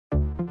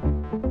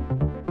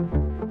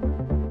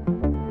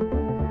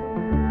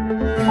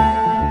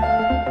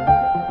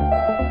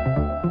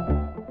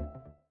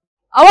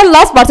Our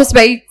last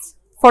participant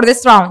for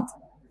this round.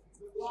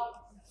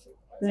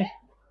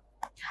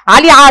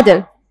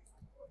 عادل.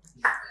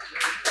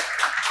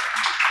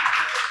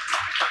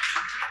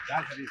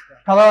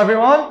 Hello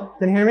everyone,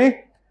 can you hear me?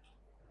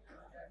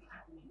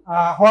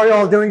 How are you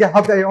all doing? I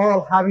hope that you're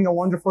all having a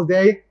wonderful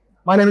day.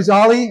 My name is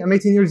Ali, I'm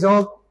 18 years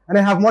old, and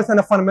I have more than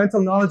a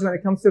fundamental knowledge when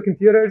it comes to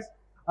computers.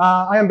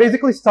 I am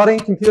basically studying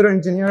computer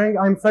engineering.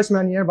 I'm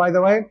freshman year, by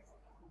the way.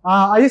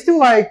 I used to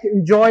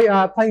enjoy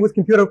playing with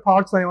computer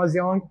parts when I was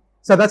young,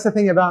 so that's the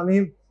thing about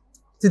me.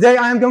 Today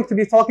I am going to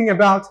be talking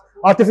about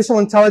artificial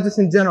intelligence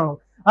in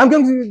general. I'm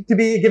going to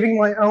be giving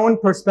my own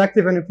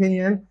perspective and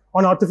opinion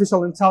on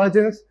artificial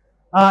intelligence.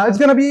 It's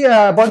going to be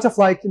a bunch of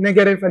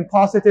negative and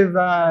positive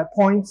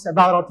points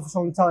about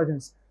artificial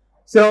intelligence.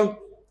 So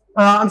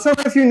I'm sure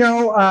if you know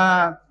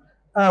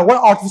what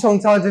artificial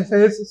intelligence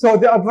is. So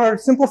the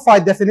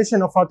oversimplified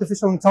definition of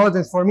artificial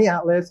intelligence, for me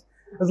at least,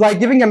 is like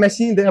giving a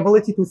machine the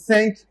ability to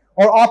think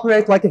or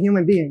operate like a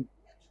human being.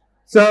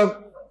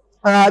 So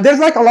there's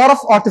a lot of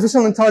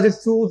artificial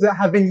intelligence tools that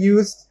have been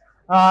used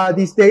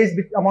these days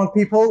among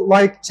people,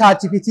 like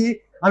ChatGPT.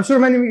 I'm sure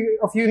many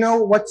of you know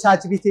what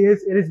ChatGPT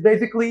is. It is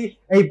basically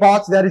a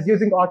bot that is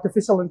using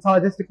artificial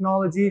intelligence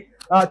technology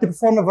to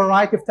perform a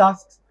variety of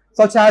tasks,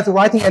 such as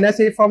writing an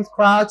essay from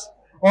scratch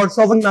or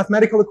solving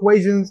mathematical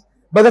equations.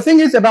 But the thing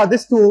is about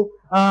this tool,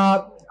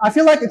 I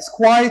feel like it's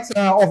quite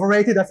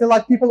overrated. I feel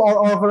like people are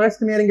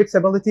overestimating its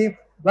ability.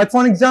 Like, for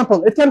an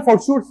example, it can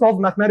for sure solve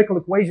mathematical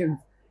equations,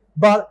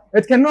 but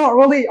it cannot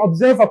really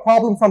observe a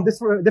problem from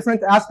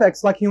different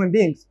aspects like human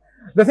beings.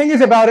 The thing is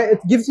about it, it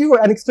gives you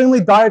an extremely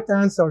direct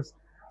answers.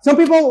 Some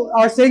people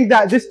are saying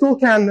that this tool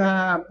can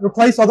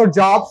replace other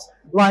jobs,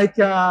 like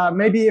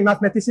maybe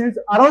mathematicians.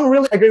 I don't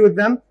really agree with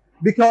them,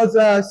 because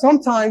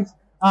sometimes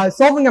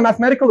solving a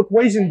mathematical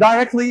equation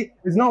directly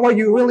is not what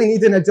you really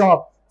need in a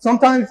job.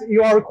 Sometimes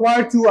you are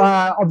required to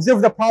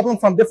observe the problem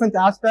from different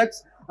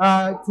aspects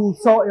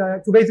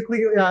to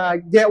basically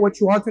get what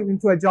you want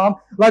into a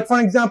job. Like, for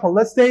example,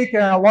 let's take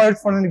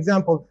lawyers for an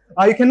example.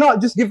 You cannot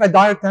just give a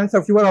direct answer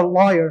if you were a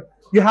lawyer.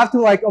 You have to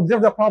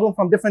observe the problem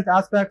from different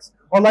aspects.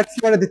 Or if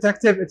you are a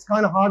detective, it's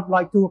kind of hard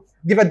to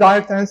give a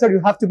direct answer.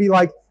 You have to be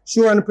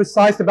sure and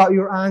precise about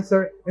your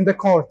answer in the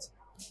court.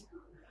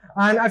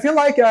 And I feel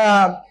like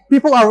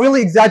people are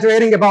really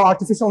exaggerating about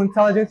artificial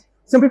intelligence.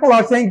 Some people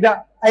are saying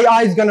that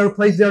AI is going to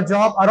replace their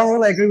job. I don't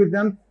really agree with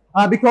them,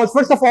 because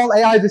first of all,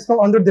 AI is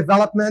still under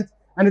development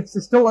and it's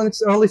still in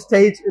its early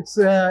stage. It's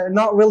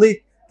not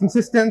really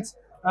consistent.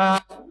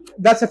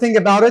 That's the thing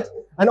about it.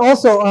 And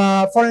also,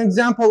 for an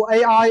example,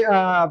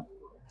 AI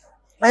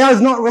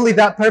is not really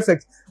that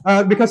perfect,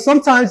 because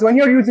sometimes when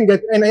you're using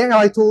an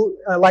AI tool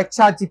like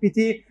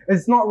ChatGPT,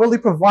 it's not really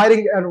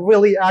providing a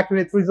really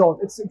accurate result.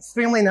 It's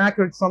extremely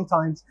inaccurate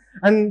sometimes.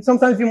 And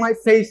sometimes you might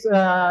face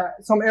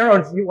some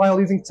errors while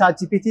using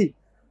ChatGPT.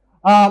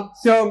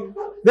 So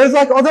there's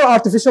other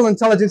artificial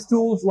intelligence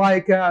tools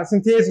like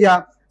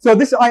Synthesia. So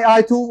this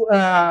AI tool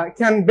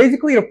can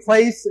basically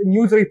replace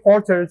news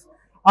reporters.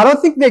 I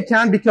don't think they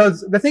can,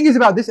 because the thing is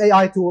about this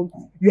AI tool,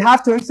 you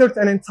have to insert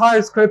an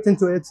entire script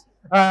into it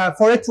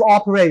for it to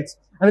operate.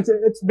 And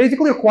it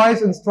basically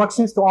requires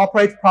instructions to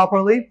operate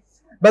properly.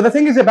 But the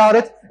thing is about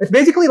it, it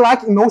basically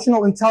lacks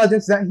emotional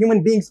intelligence that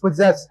human beings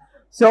possess.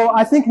 So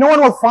I think no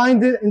one will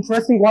find it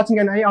interesting watching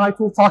an AI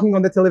tool talking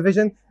on the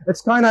television.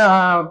 It's kind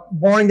of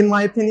boring in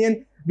my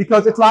opinion,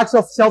 because it lacks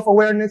of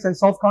self-awareness and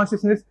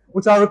self-consciousness,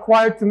 which are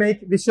required to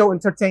make the show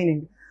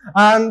entertaining.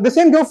 The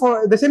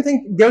same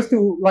thing goes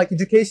to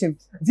education.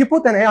 If you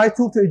put an AI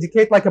tool to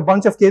educate a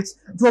bunch of kids,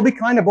 it will be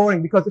kind of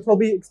boring, because it will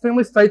be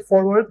extremely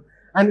straightforward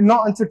and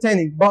not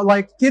entertaining. But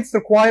kids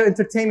require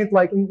entertainment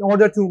in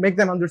order to make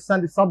them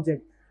understand the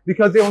subject,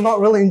 because they will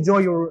not really enjoy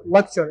your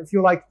lecture if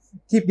you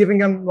keep giving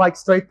them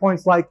straight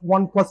points 1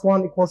 +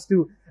 1 =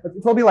 2.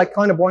 It will be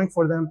kind of boring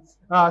for them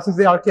since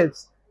they are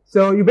kids.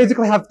 So you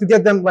basically have to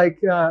get them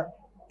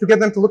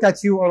to look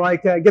at you, or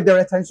get their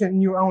attention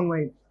in your own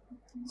way.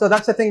 So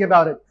that's the thing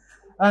about it.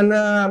 And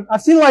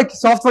I've seen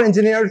software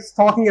engineers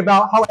talking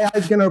about how AI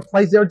is going to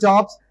replace their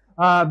jobs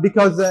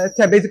because it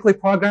can basically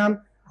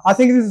program. I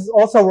think this is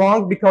also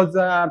wrong, because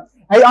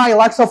AI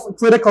lacks of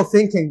critical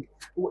thinking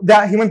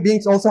that human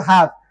beings also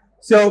have.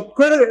 So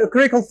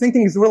critical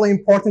thinking is really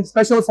important,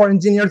 especially for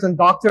engineers and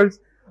doctors.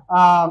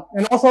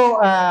 And also,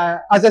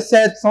 as I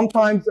said,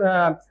 sometimes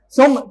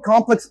some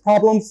complex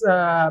problems,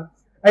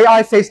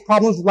 AI face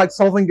problems like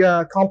solving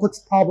complex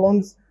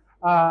problems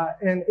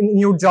in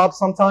your job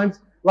sometimes,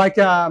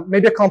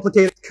 maybe a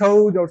complicated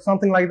code or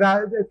something like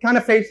that. It kind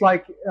of face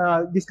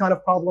these kind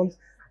of problems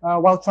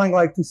while trying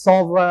to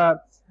solve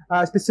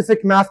a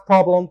specific math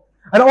problem.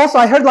 And also,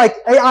 I heard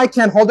AI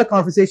can hold a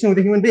conversation with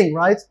a human being,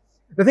 right?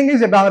 The thing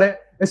is about it,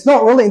 it's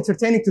not really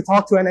entertaining to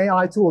talk to an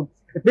AI tool.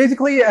 It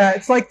basically,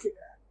 it's like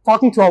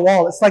talking to a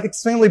wall. It's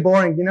extremely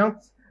boring, you know?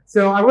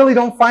 So I really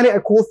don't find it a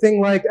cool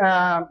thing.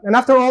 And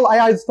after all,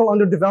 AI is still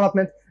under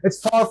development. It's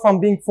far from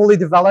being fully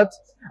developed.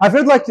 I've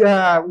heard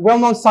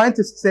well-known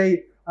scientists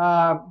say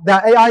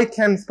that AI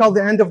can spell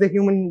the end of the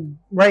human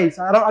race.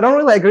 I don't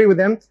really agree with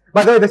him.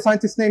 By the way, the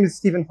scientist's name is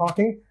Stephen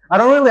Hawking. I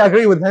don't really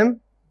agree with him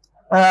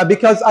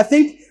because I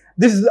think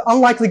this is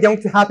unlikely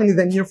going to happen in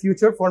the near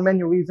future for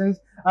many reasons.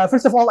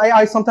 First of all,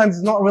 AI sometimes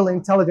is not really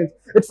intelligent.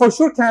 It for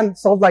sure can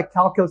solve like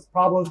calculus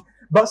problems,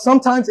 but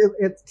sometimes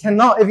it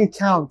cannot even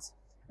count.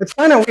 It's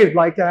kind of weird,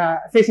 like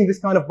facing this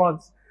kind of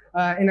bugs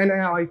in an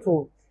AI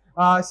tool.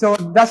 So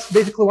that's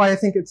basically why I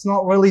think it's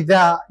not really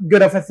that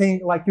good of a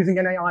thing, like using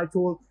an AI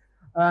tool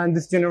in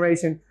this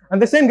generation.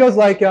 And the same goes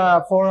like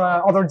for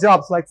other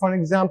jobs. Like for an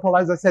example,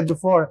 as I said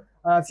before,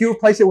 if you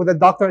replace it with a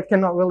doctor, it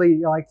cannot really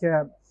like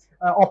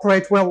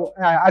operate well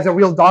as a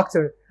real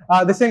doctor.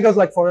 The same goes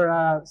like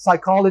for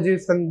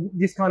psychologists and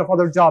these kind of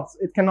other jobs.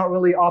 It cannot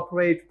really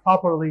operate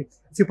properly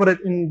if you put it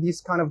in these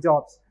kind of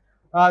jobs.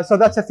 So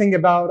that's the thing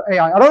about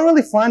AI. I don't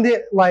really find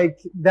it like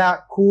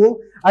that cool.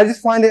 I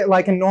just find it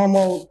like a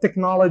normal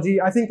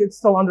technology. I think it's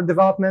still under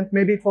development.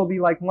 Maybe it will be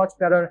like much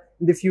better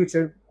in the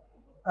future.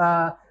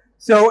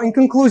 So in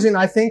conclusion,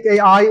 I think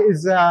AI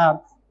is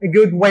a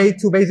good way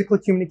to basically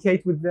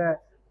communicate with the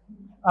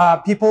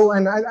people.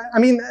 And I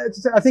mean,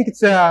 I think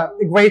it's a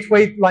great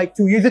way like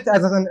to use it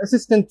as an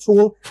assistant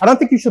tool. I don't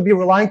think you should be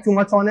relying too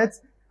much on it.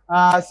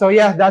 So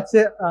yeah, that's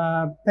it.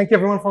 Thank you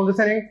everyone for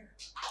listening.